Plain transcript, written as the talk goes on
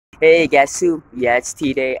Hey, guess who? Yeah, it's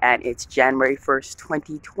T-Day, and it's January 1st,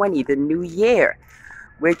 2020, the new year,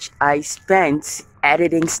 which I spent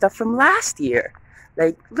editing stuff from last year.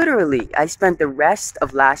 Like, literally, I spent the rest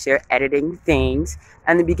of last year editing things,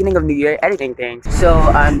 and the beginning of New Year editing things. So,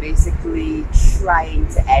 I'm basically trying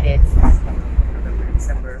to edit November,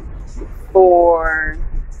 December, 4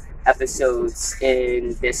 episodes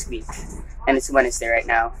in this week. And it's Wednesday right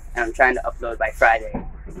now, and I'm trying to upload by Friday.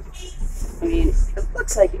 I mean, it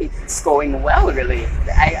looks like it's going well, really.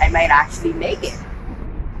 I might actually make it.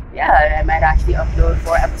 Yeah, I might actually upload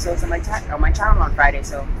 4 episodes on my channel on Friday,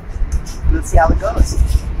 so we'll see how it goes.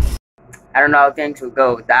 I don't know how things will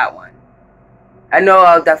go with that one. I know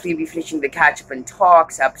I'll definitely be finishing the Catch Up and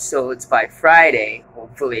Talks episodes by Friday,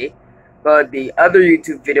 hopefully. But the other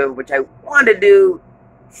YouTube video, which I want to do,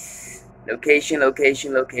 location.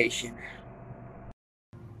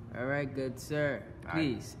 Alright, good sir.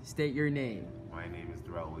 Please state your name. My name is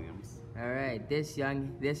Darrell Williams. Alright, this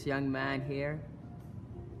young man here.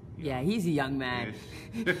 Yeah, he's a young man.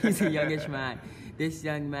 He's a youngish man. This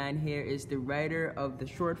young man here is the writer of the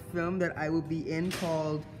short film that I will be in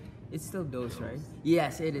called It's Still Dose, right?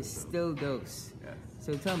 Yes, it is Still Dose. Yes.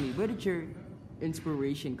 So tell me, where did your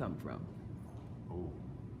inspiration come from? Oh,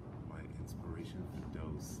 my inspiration for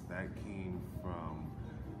Dose. That came from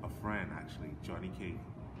a friend, actually, Johnny K.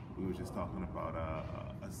 We were just talking about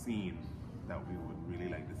a scene that we would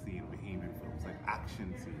really like to see in Bahamian films, like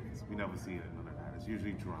action scenes. We never see it in none of that. It's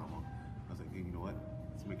usually drama. I was like, hey, you know what?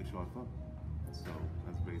 Let's make a short film. So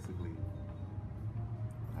that's basically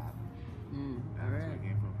that. That's where it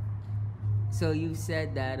came from. So you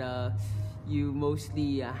said that you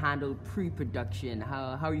mostly handle pre-production.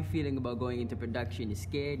 How are you feeling about going into production? You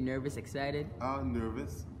scared, nervous, excited?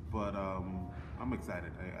 Nervous, but I'm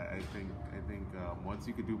excited. I think once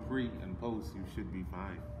you could do pre and post, you should be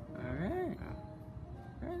fine. All right.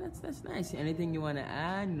 Yeah. All right, that's nice. Anything you want to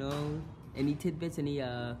add? No. Any tidbits? Any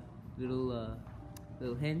little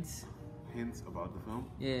hints? Hints about the film?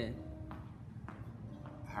 Yeah.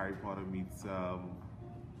 Harry Potter meets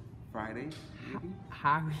Friday, maybe?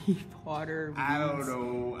 Harry Potter. I don't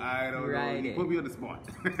know. Friday. You put me on the spot.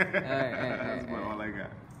 That's about all I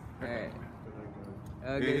got. All right.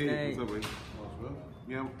 Hey, Good night. what's up, buddy?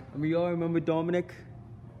 Yeah. We all remember Dominic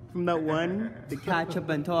from that one, the Catch Up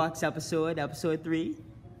and Talks episode 3.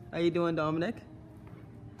 How you doing, Dominic?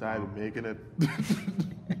 Tired of making it.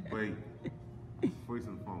 Wait. First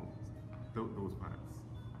and foremost, those pants.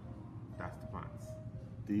 That's the pants.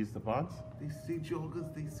 These the pants? They say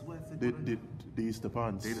joggers, they sweats. These the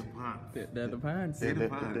pants? They the pants. They're the pants. They the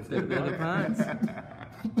pants. They're the pants.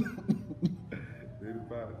 They the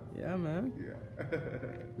pants. Yeah, man. Yeah.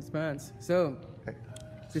 It's pants. So,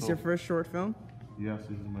 is this your first short film? Yes,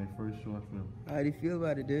 this is my first short film. How do you feel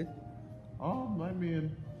about it, dude? I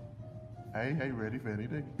mean, I ain't ready for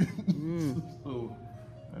anything. So,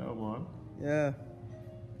 yeah, man. Yeah.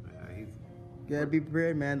 He's Gotta be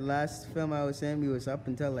prepared, man. The last film I was in, we was up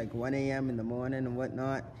until like 1 a.m. in the morning and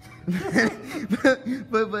whatnot.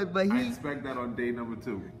 but I expect that on day number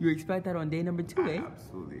 2. You expect that on day number 2, I eh?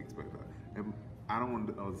 absolutely expect that. And I don't want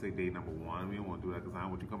to say day number 1. We don't want to do that because I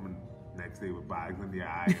don't want you coming next day with bags in your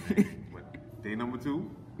eye. But day number 2,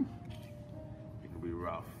 it can be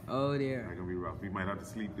rough. Oh It's dear. gonna be rough. We might have to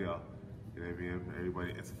sleep there. You know what I mean?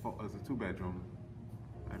 Everybody, it's a 2-bedroom.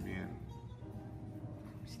 I mean,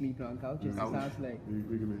 Sleeping on couches, it Couch. sounds like.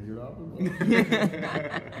 We can make it up.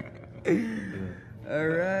 All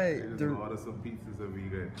right. just order some pizzas and we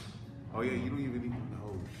good. Oh yeah, you don't even need.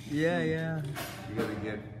 Oh, Yeah. we gotta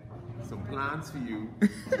get some plans for you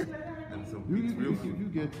and some You pizza real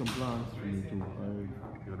food. get some plans for me too.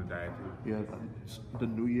 You on a diet too? Yeah, the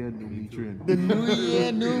new year, new me trend. The new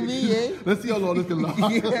year, new me, eh? Let's see how long this can last.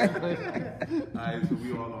 Alright, so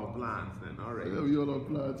we all on plans then. All right. Yeah, we all on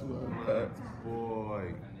plans, man. Plans,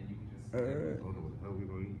 boy. Oh no, how we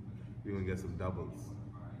gonna eat? We gonna get some doubles.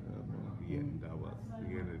 We getting doubles.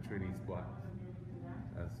 We getting a Trinity spot.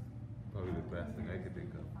 That's probably the best thing I could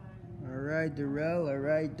think of. All right, Darrell. All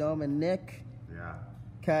right, Dominic. Yeah.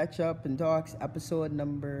 Catch Up and Talks episode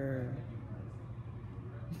number.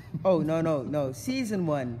 Oh no! Season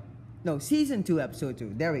 1. No, season 2, episode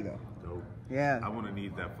 2. There we go. Dope. Yeah. I want to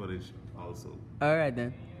need that footage also. All right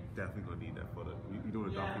then. Definitely gonna need that footage. We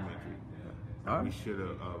doing a documentary. Alright. We should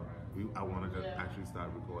have. I wanted to actually start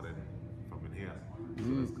recording from in here. So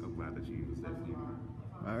I'm glad that you used that.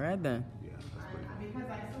 All right then. Yeah, that's pretty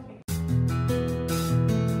cool.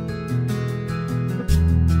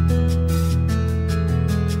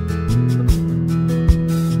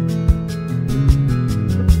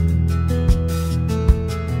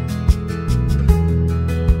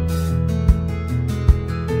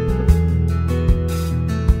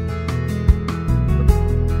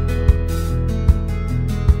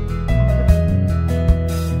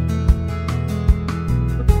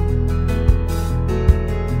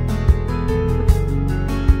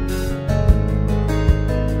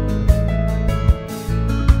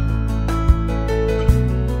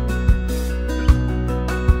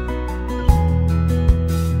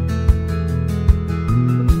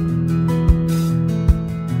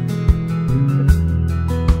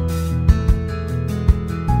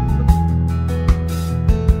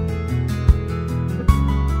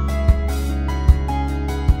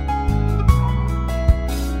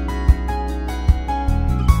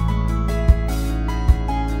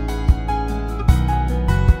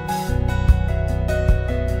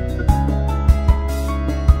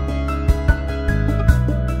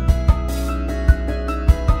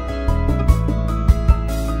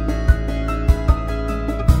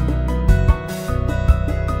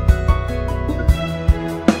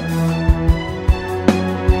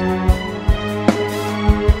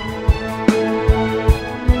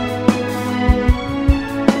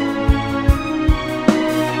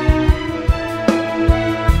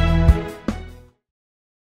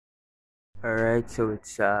 Alright, so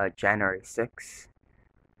it's January 6th,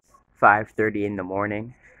 5:30 in the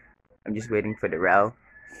morning. I'm just waiting for the rel.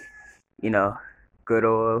 You know, good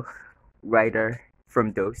old writer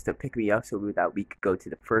from Dose to pick me up so that we could go to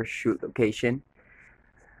the first shoot location.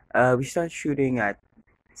 We start shooting at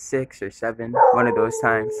 6 or 7, one of those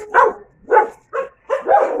times.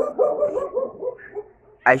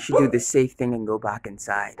 I should do the safe thing and go back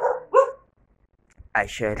inside. I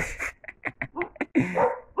should.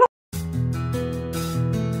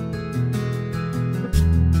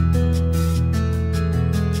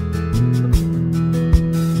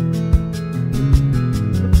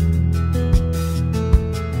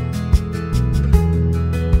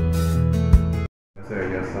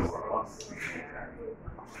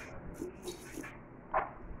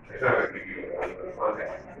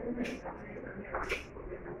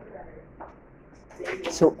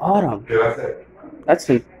 So Autumn. That's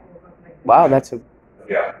a wow. That's a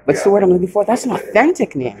what's the word I'm looking for? That's an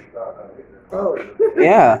authentic name. Oh,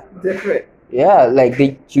 Yeah, different. yeah. Like,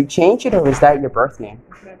 did you change it or is that your birth name?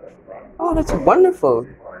 Oh, that's wonderful.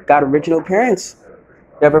 Got original parents.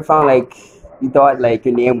 You ever found like you thought like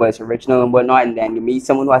your name was original and whatnot, and then you meet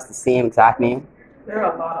someone who has the same exact name? There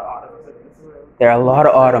are a lot of autumns in this room. There are a lot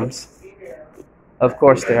of Autumns. Of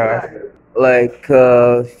course there are. Like,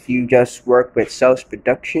 if you just work with Self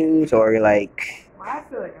Productions or like, Why I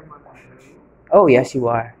feel like I'm on that movie. oh yes you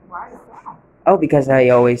are. Why is that? Oh, because I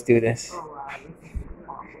always do this. Oh, wow. This is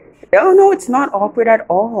awkward. Oh no, it's not awkward at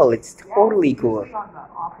all. It's totally cool. It's on the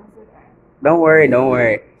opposite end. Don't worry, don't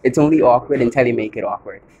worry. It's only awkward until you make it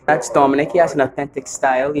awkward. That's Dominic. He has an authentic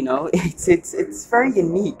style, you know. It's very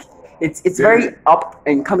unique. It's very up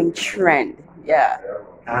and coming trend. Yeah.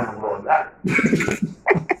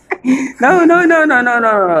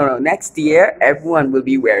 No. Next year, everyone will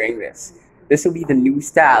be wearing this. This will be the new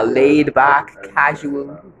style. Laid back,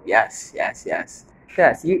 casual. Yes. Yes,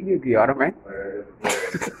 you agree, Autumn, right?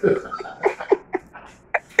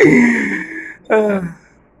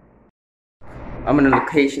 I'm in a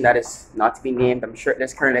location that is not to be named. I'm sure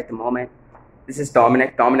that's current at the moment. This is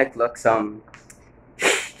Dominic. Dominic looks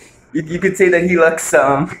you could say that he looks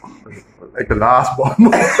Like the last one.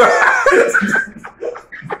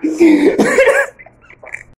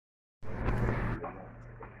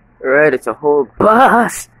 Alright, it's a whole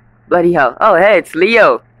bus. Bloody hell. Oh hey, it's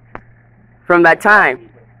Leo. From that time.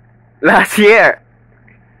 Last year.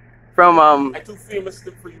 From I'm too famous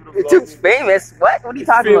for you to You're too famous? What? What are you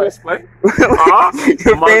talking famous, about? man.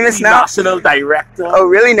 You're famous now? National director. Oh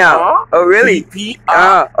really now? Oh really? VP.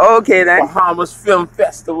 Okay then. Bahamas Film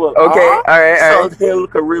Festival. Okay, alright. South Hill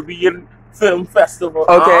Caribbean Film Festival.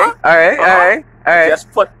 Okay, alright. Just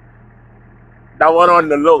put that one on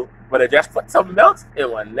the low, but I just put something else in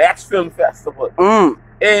my next film festival.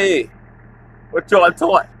 Hey, what y'all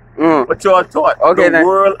thought? What y'all thought? Okay, the then.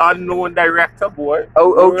 world unknown director, boy.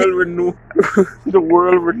 Oh, okay. The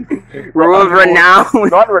world renowned. World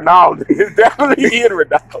renowned. Not renowned. Definitely ain't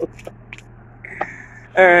renowned.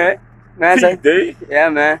 Alright. Day. Yeah,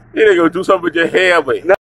 man. You ain't gonna do something with your hair, boy.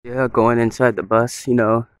 Yeah, going inside the bus, you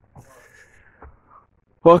know.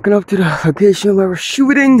 Walking up to the location where we're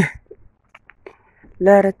shooting.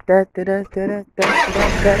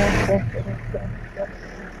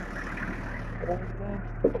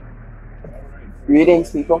 Greetings,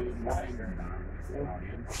 people.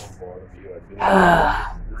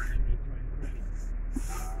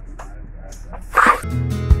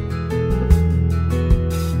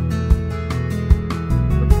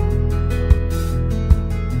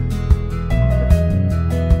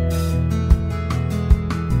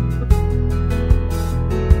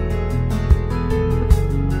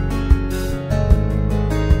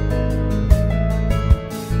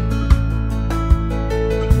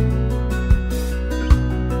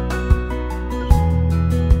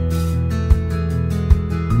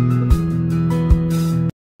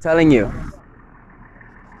 Telling you,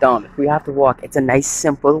 Dom, if we have to walk, it's a nice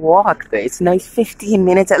simple walk. It's a nice 15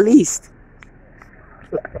 minutes at least.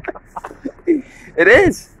 It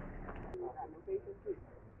is.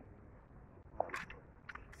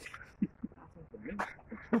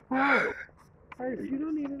 You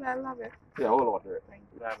don't need it, I love it. Yeah, hold on here.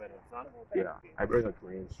 Yeah, I bring a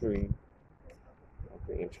green screen.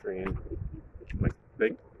 Like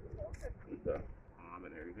thing. With the arm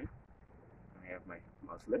and everything. I have my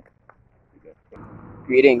mouse lick.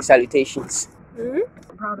 Greetings, salutations. I'm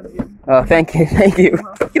proud of you. Oh, thank you.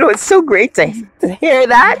 You know, it's so great to hear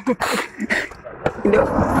that. You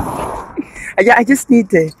know, I just need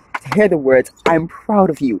to hear the words, I'm proud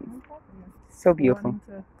of you. So beautiful.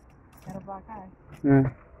 Get a black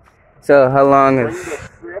eye. So, how long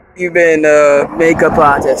have you been a makeup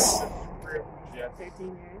artist?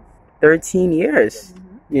 13 years.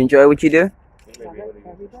 You enjoy what you do?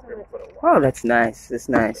 Oh, that's nice. That's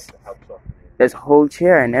nice. There's a whole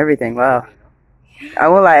chair and everything. Wow. I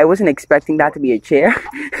won't lie, I wasn't expecting that to be a chair.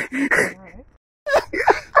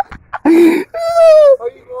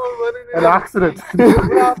 An accident.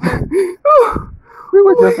 We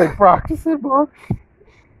were just like practicing, Bob.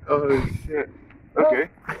 Oh shit. Okay.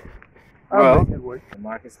 Well,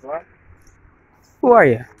 Marcus Clark. Who are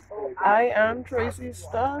you? I am Tracy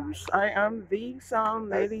Stubbs. I am the sound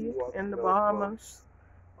lady in the Bahamas.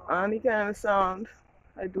 Any kind of sound.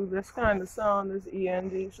 I do this kind of sound, this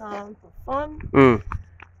ENG sound for fun.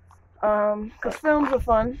 Cause films are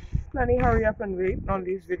fun. Let me hurry up and wait on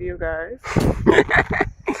these video guys.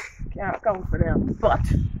 Can't come for them, but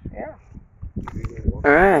yeah.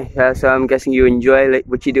 Alright, so I'm guessing you enjoy like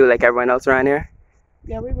what you do like everyone else around here?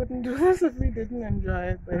 Yeah, we wouldn't do this if we didn't enjoy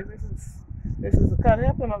it, but this is can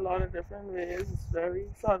happen a lot of different ways. It's very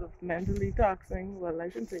sort of mentally taxing. Well, I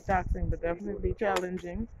shouldn't say taxing, but definitely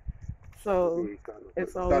challenging. So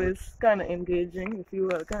it's always kind of engaging if you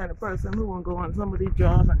are the kind of person who won't go on somebody's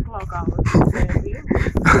job and clock hours the same day.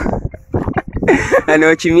 I know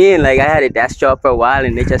what you mean. Like I had a desk job for a while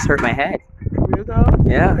and it just hurt my head. Real talk?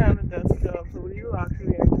 Yeah. What kind of desk job? So what do you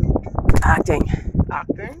actually into? Acting.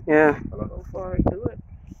 Acting? Yeah. Go for it, do it.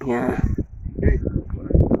 Yeah. Go for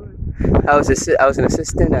it, do it. I was an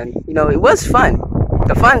assistant and you know it was fun.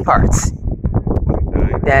 The fun parts.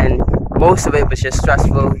 Then most of it was just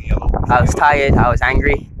stressful. I was tired, I was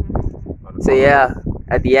angry. So yeah,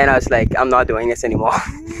 at the end I was like, I'm not doing this anymore.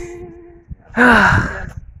 Yeah,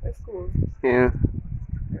 that's cool. Yeah.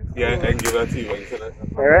 Yeah, and you got you said that.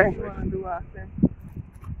 Alright. You want to do acting?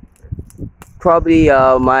 Probably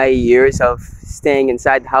my years of staying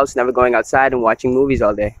inside the house, never going outside and watching movies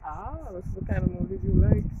all day. Ah, that's the kind of movies you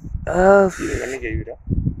like. Let me get you that.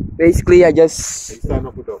 Basically I just Stand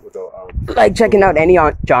up with like checking out any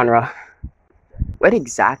genre. What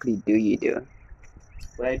exactly do you do?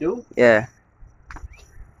 What I do? Yeah.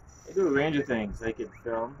 I do a range of things. I could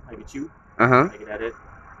film, I could shoot, Uh-huh. I could edit,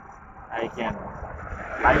 I can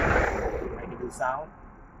light, I can do sound.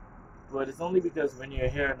 But it's only because when you're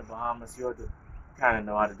here in the Bahamas, you have to kind of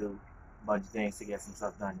know how to do a bunch of things to get some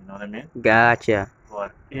stuff done, you know what I mean? Gotcha.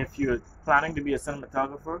 But if you're planning to be a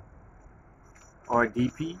cinematographer or a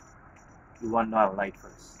DP, you want to know how to light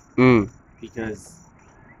first. Because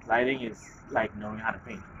lighting is like knowing how to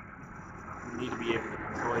paint. You need to be able to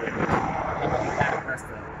control your image. You can't press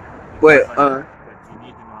the Wait, button, but you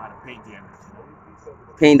need to know how to paint your image, you know?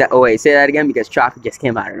 paint that. Oh wait, say that again because traffic just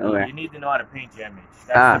came out of nowhere. You need to know how to paint your image.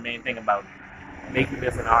 That's the main thing about making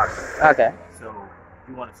this an art. Okay. So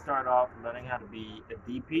you want to start off learning how to be a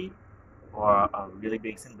DP or a really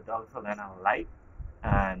big cinematographer, learn how to light,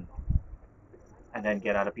 and then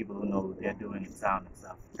get other people who know what they're doing in sound and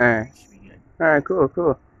stuff. Alright. Should be good. Alright,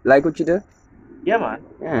 cool. Like what you do? Yeah, man.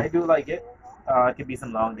 Yeah. I do like it. It could be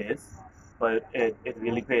some long days, but it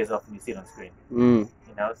really pays off when you see it on screen. You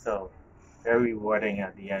know, so very rewarding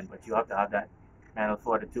at the end. But you have to have that mental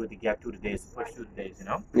fortitude to get through the days, to push through the days, you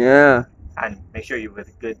know? Yeah. And make sure you're with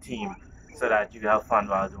a good team so that you have fun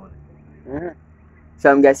while doing it. Yeah. So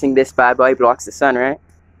I'm guessing this bad boy blocks the sun, right?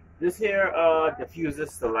 This here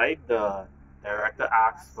diffuses the light. The director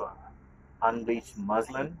asks for unbleached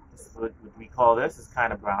muslin. This is what we call this. It's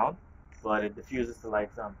kind of brown, but it diffuses the light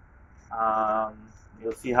some.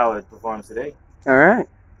 You'll see how it performs today. Alright.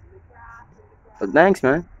 Well, thanks,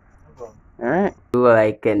 man. No problem. Alright. You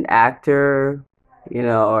like an actor, you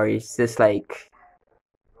know, or is this like...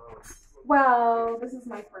 Well, this is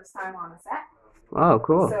my first time on a set. Oh,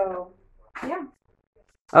 cool. So, yeah.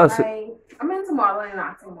 Oh, so... I'm into modeling and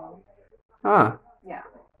acting though. Huh. Yeah.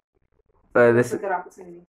 But It's this a good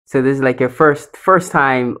opportunity. So this is like your first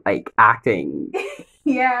time like acting.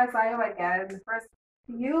 Yeah, so I like it. The first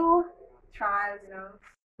few tries, you know.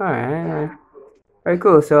 Alright. Very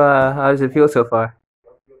cool. So how does it feel so far?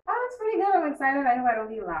 Oh, it's pretty good. I'm excited. I hope I don't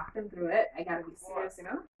be laughing through it. I gotta be serious, you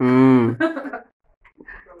know?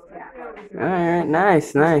 Yeah. Alright,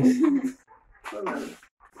 nice.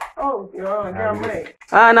 Oh, God, mate.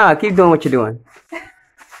 No, keep doing what you're doing.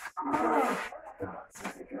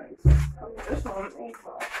 This one.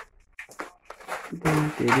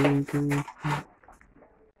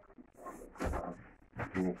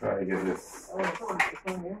 I'm gonna try to get this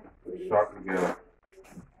shot together.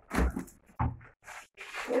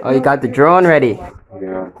 Oh, you got the drone ready.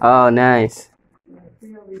 Yeah. Oh, nice.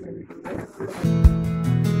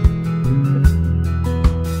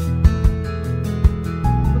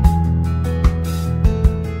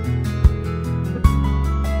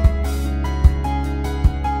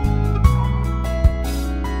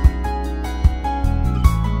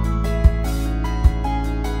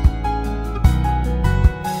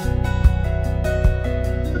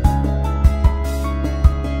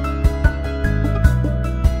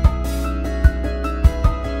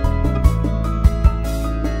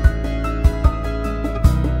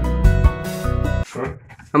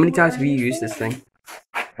 How many times have you used this thing?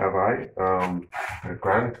 Have I? A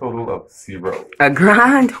grand total of 0. A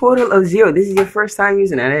grand total of 0. This is your first time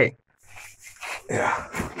using it, eh? Yeah.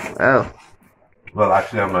 Oh. Well,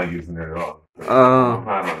 actually, I'm not using it at all. Oh.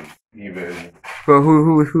 I don't even. Well,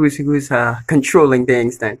 who's controlling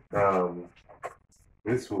things then?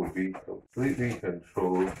 This will be completely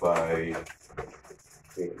controlled by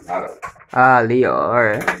Adam. Ah, Leo. All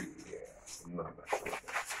right. Yeah,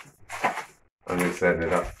 I'm just setting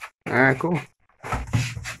it up. All right. Cool.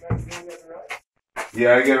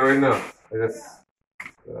 Yeah, I get it right now. I just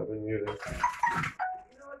I've been using.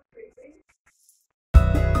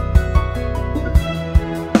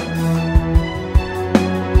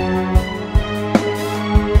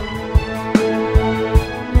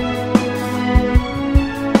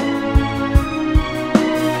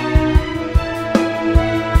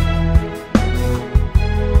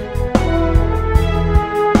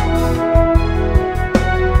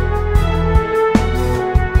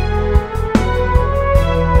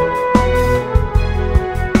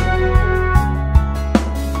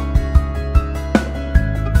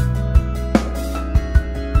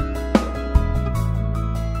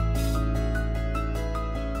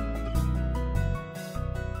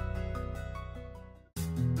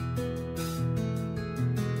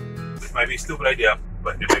 It might be a stupid idea,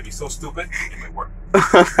 but it might be so stupid, it might work.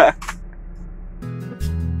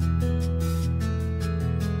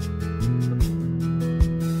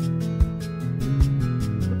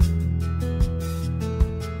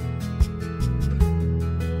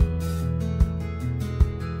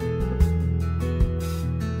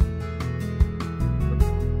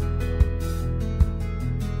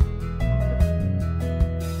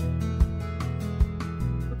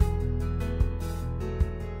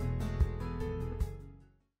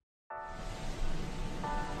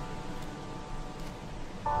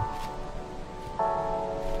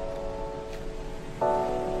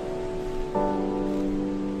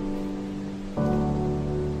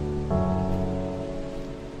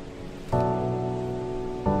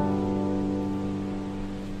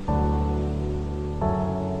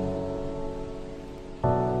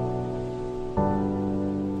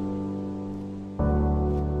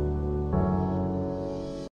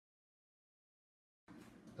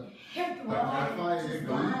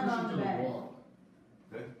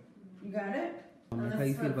 You got it? How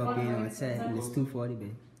you feel about being on set and it's 2:40,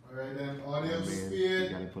 babe? Alright then, audio speed. You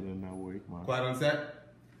gotta put in that work, man. Quiet on set.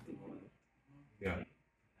 Yeah.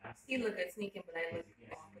 You look good sneaking, but I look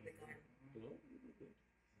off with the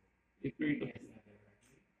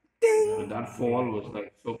gun. That fall was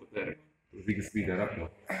like so pathetic. If we can speed that up, though.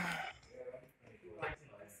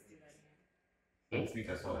 I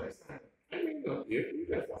saw it. I mean, no, you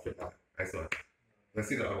guys watch it back. I saw it. Let's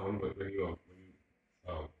see the other one, but when you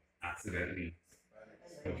accidentally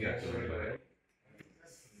catch it, right?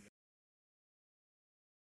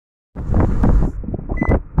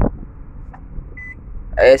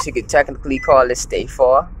 I guess you could technically call this day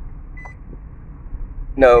 4.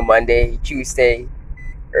 No, Monday, Tuesday,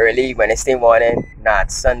 early Wednesday morning,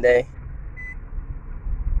 not Sunday.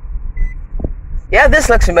 Yeah, this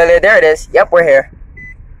looks familiar. There it is. Yep, we're here.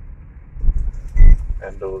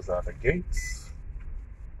 And those are the gates.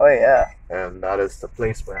 Oh, yeah. And that is the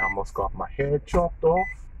place where I almost got my head chopped off.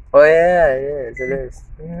 Oh, yeah, it is.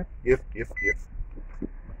 Yep.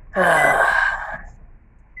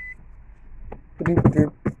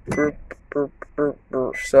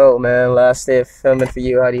 So, man, last day of filming for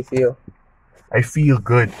you. How do you feel? I feel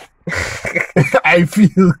good. I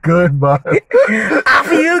feel good, man. I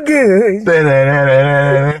feel good.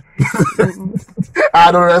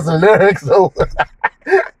 I don't rest the lyrics, so.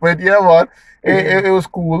 But yeah, man, it was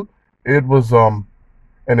cool. It was an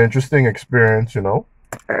interesting experience, you know.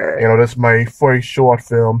 You know, this is my first short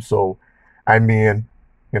film, so I mean,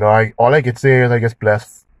 you know, all I could say is I guess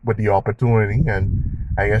blessed with the opportunity, and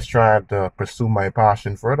I guess trying to pursue my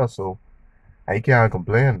passion further. So I can't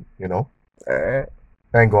complain, you know.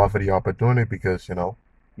 Thank God for the opportunity because you know,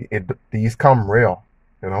 these come real,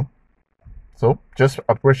 you know. So just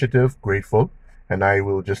appreciative, grateful, and I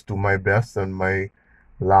will just do my best in my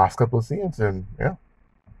last couple of scenes, and yeah.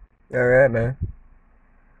 All right, man.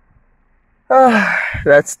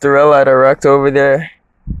 That's Darrell, our director over there.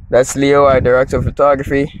 That's Leo, our director of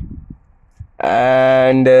photography.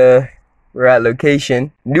 And we're at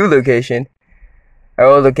location, new location. Our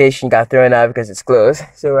old location got thrown out because it's closed.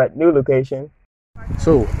 So we're at new location.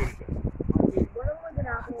 So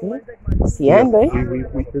It's the end, babe.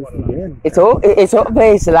 It's over. It's over.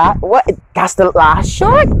 It's what? That's the last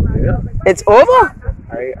shot. yeah, It's over.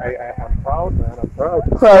 I'm proud, man. I'm proud.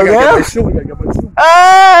 Oh, yeah? We gotta get my shoe.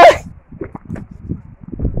 Ah!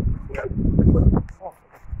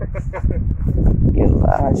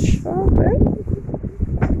 gosh. Oh, babe.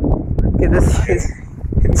 Okay, this is...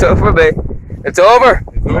 It's over, babe. It's over.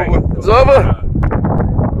 It's over. It's over.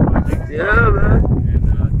 Yeah, man.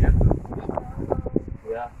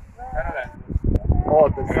 Yeah. Oh,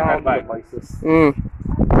 the sound devices.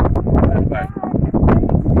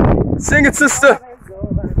 Sing it, sister.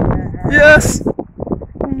 Yes.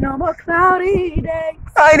 No more cloudy days.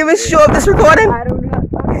 I didn't even show up this recording. I don't know.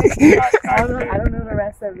 Okay. I don't know the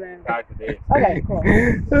rest of them. Okay, cool.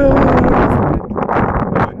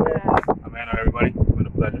 Amanda, everybody. It's been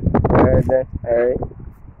a pleasure. Alright.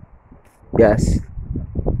 Yes.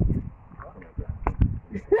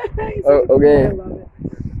 Oh, okay. I love it.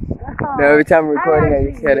 Now every time I'm recording, I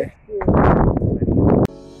just get it.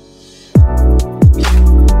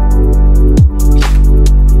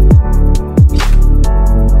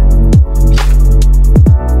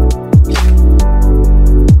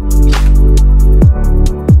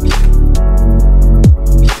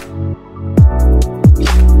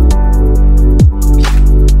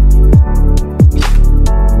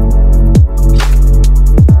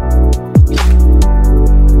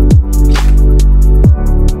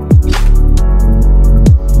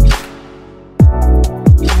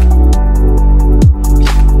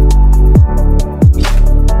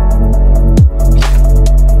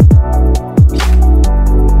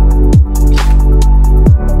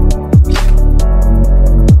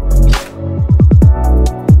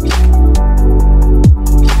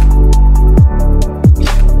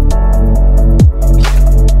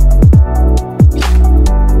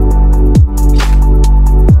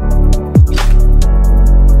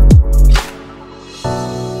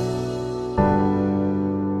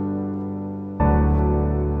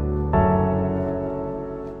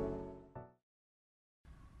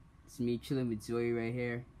 It's me chilling with Zoe right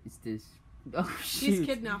here. It's this. Oh, shoot. She's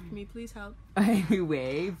kidnapped me. Please help.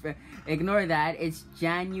 Anyway, ignore that. It's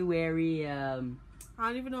January. I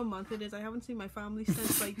don't even know what month it is. I haven't seen my family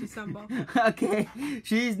since like December. Okay,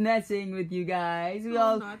 she's messing with you guys.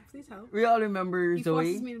 No, I'm not. Please help. We all remember He Zoe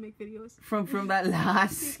forces me to make videos. from that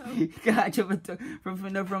last catch up from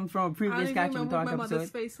a previous catch up talk my mother's episode.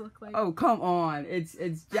 face look like. Oh, come on!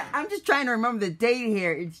 I'm just trying to remember the date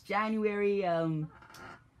here. It's January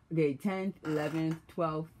okay, 10th, 11th,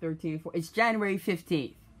 12th, 13th, 14th. It's January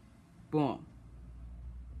 15th. Boom.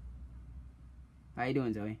 How you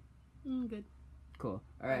doing, Zoe? Good. Cool.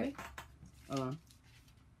 All right. There's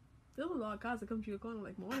a lot of cars that come to your corner,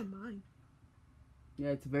 like more than mine. Yeah,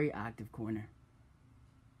 it's a very active corner.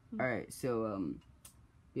 All right, so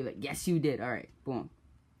you're like, yes, you did. All right, boom.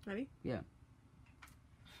 Ready? Yeah.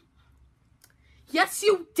 Yes,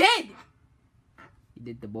 you did. You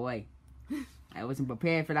did the boy. I wasn't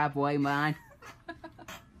prepared for that, boy, man.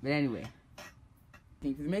 But anyway,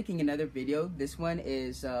 thanks for making another video. This one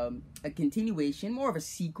is a continuation, more of a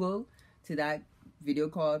sequel to that video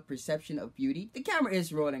called Perception of Beauty. The camera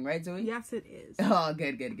is rolling, right, Zoe? Yes, it is. Oh,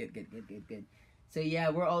 good. So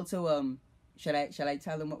yeah, we're also should I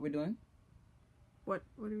tell them what we're doing? What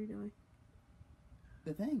are we doing?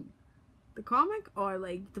 The thing. The comic or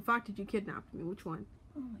like the fact that you kidnapped me? Which one?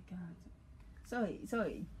 Oh my god.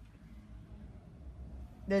 Zoe.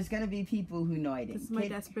 There's gonna be people who know I didn't. This is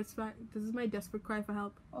my desperate cry for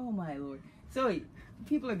help. Oh my lord. Zoe,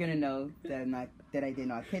 people are gonna know that I did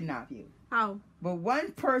not kidnap you. How? But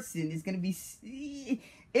one person is gonna be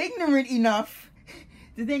ignorant enough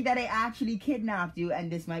to think that I actually kidnapped you, and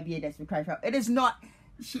this might be a desperate cry for help. It is not.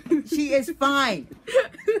 She is fine.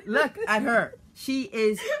 Look at her. She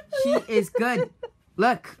is good.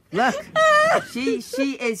 Look. She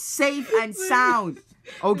is safe and sound.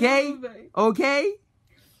 Okay? Okay?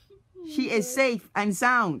 She is safe and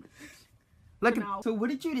sound. Look. So what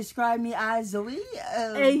did you describe me as, Zoe?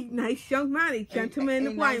 A nice young man, a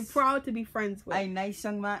gentleman who I am proud to be friends with. A nice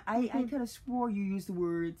young man. I could have swore you used the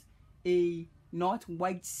words a not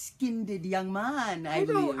white-skinned young man. I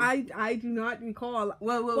do not recall.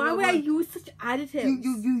 Why would I use such additives?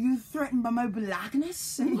 You threatened by my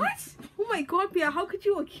blackness? What? Oh my god, Pia, how could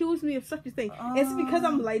you accuse me of such a thing? Is it because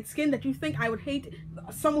I'm light-skinned that you think I would hate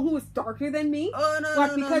someone who is darker than me?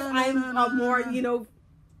 But because I'm a more,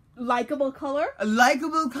 likable color? A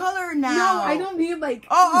likable color now? No, I don't mean like...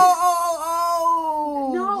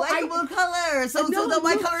 Oh! No, likable color! So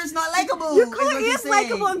my color is not likable! Your color is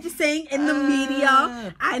likable, I'm just saying, in the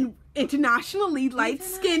media and internationally,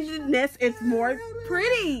 light-skinnedness is more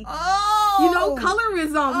pretty. Oh!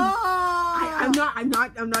 Colorism.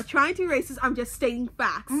 Oh! I'm not trying to be racist, I'm just stating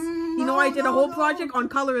facts. I did a whole project on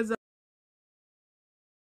colorism.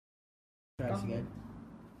 Again.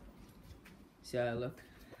 See how I look?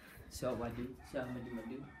 See how I do? See how I do my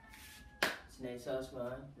do? It's nice sauce,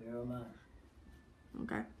 man. Where am I?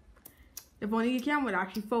 Okay. If only your camera would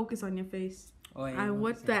actually focus on your face. Oh, yeah, And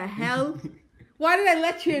what the hell? Why did I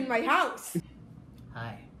let you in my house?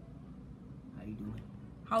 Hi. How you doing?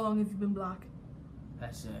 How long have you been black?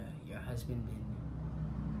 Has your husband been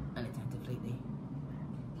unattentive lately?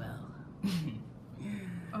 Well.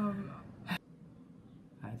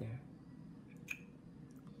 Hi there.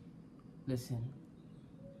 Listen,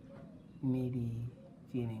 you may be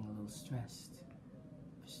feeling a little stressed,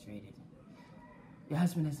 frustrated. Your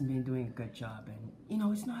husband hasn't been doing a good job, and you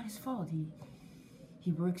know it's not his fault.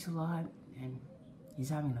 He works a lot, and he's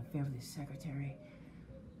having an affair with his secretary.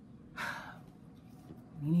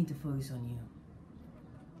 You need to focus on you.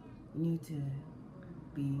 You need to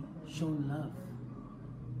be shown love,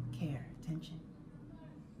 care, attention.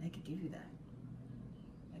 I could give you that.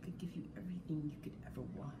 I could give you everything you could ever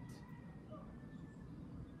want.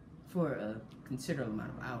 For a considerable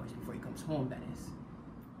amount of hours before he comes home, that is.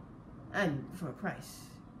 And for a price.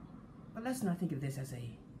 But let's not think of this as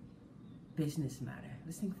a business matter.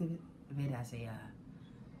 Let's think of it as a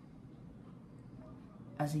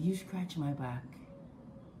you scratch my back.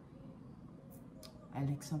 I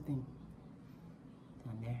lick something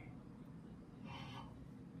down there.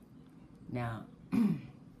 Now,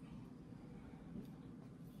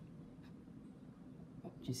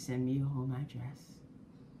 just send me your home address,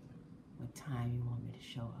 what time you want me to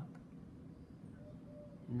show up,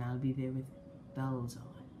 and I'll be there with bells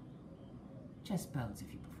on. Just bells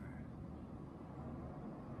if you prefer.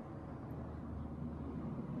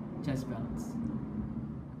 Just bells.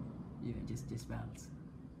 Yeah, just bells.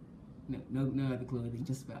 No other clothing,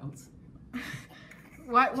 just bells.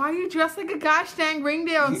 Why are you dressed like a gosh dang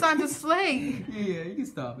reindeer on Santa's sleigh? Yeah, you can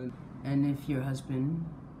stop it. And if your husband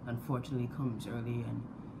unfortunately comes early and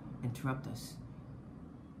interrupt us,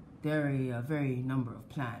 there are a very number of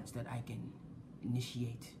plans that I can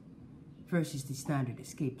initiate. First is the standard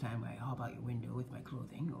escape plan where I hop out your window with my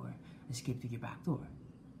clothing or escape through your back door.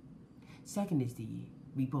 Second is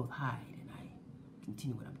we both hide and I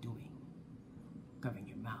continue what I'm doing, covering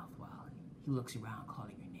your mouth while he looks around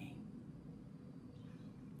calling your name.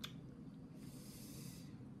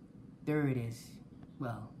 Third is,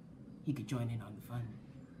 well, he could join in on the fun.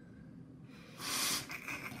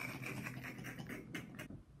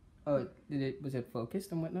 Oh, was it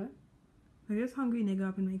focused and whatnot? I just hungry nigga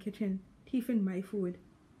up in my kitchen, teething my food.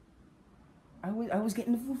 I was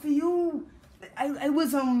getting the food for you. I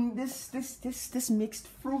was this mixed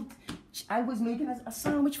fruit. I was making a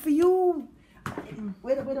sandwich for you.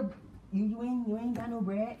 Wait a you ain't got no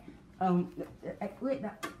bread. Wait,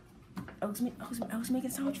 I was making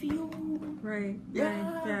a sandwich for you. Right. Yeah.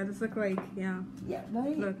 Right. Yeah. This look like yeah. Yeah.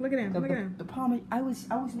 Right. Look at him. Look at him. The palm. I was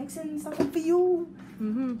mixing something for you.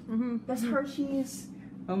 That's Hershey's.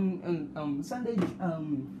 Sunday.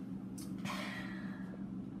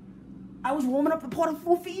 I was warming up the pot of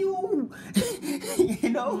food for you. You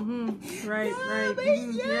know. Right. Yeah, right.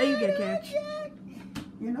 baby, Yeah, you get catch. Yeah.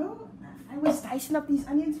 You know. I was dicing up these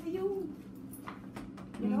onions for you.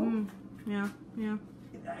 You know. Yeah.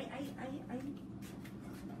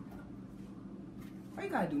 Why you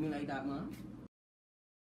gotta do me like that, man?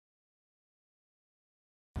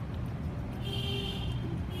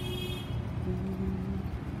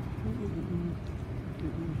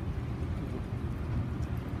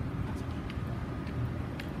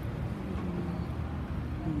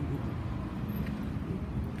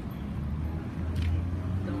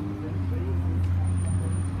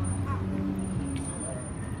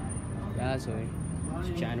 Yeah, so it's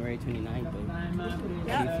January 29th, babe.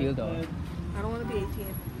 How do you feel, though? I don't want to be 18.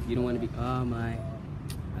 You don't want to be... Oh, my.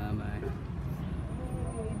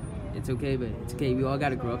 It's okay, but it's okay. We all got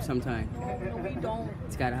to grow up sometime. No, we don't.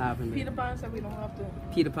 It's got to happen, babe. Peter Pan said we don't have to.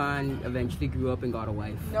 Peter Pan eventually grew up and got a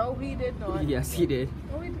wife. No, he did not. Yes, he did.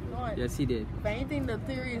 No, he did not. Yes, he did. If anything, the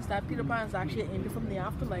theory is that Peter Pan is actually an angel from the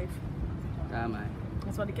afterlife. Ah, my.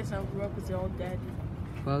 That's why the kids never grew up because they're all dead.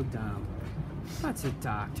 Well done. That's a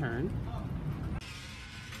dark turn.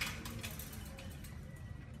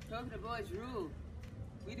 Talking to boys rule.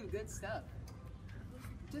 We do good stuff.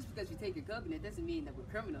 Just because we take your coconut doesn't mean that we're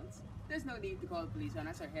criminals. There's no need to call the police on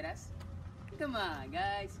us or hit us. Come on,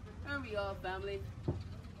 guys. Aren't we all family?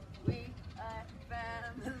 We are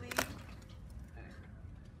family.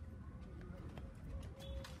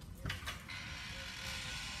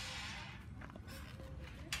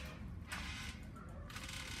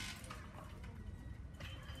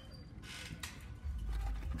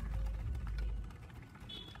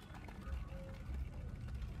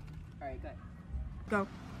 Alright, good. Go.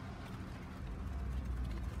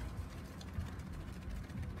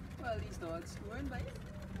 Well, these dogs weren't biting.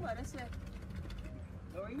 What I said.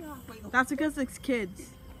 That's because it's kids.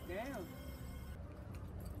 Damn.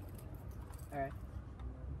 Alright.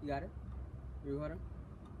 You got it? You recording?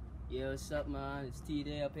 Yeah, what's up, man? It's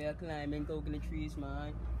T-Day up here climbing coconut trees,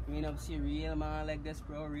 man. You ain't never see a real man like this,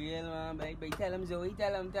 bro. Real man, baby. Tell him, Zoe.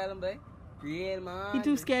 Tell him, baby. Real man. He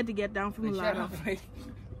too scared to get down from the ladder. Shut up, baby.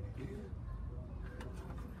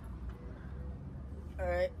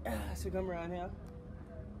 Alright, so come around here.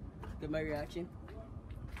 Get my reaction.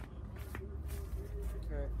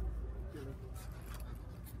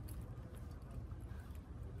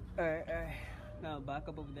 Alright. Alright. Now back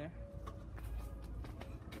up over there.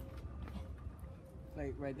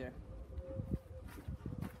 Like right there.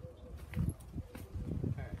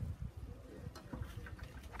 Alright.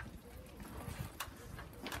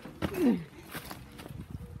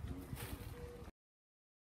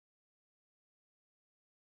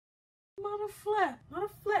 Mother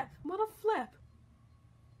flip.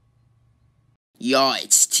 Yo,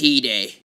 it's T-Day.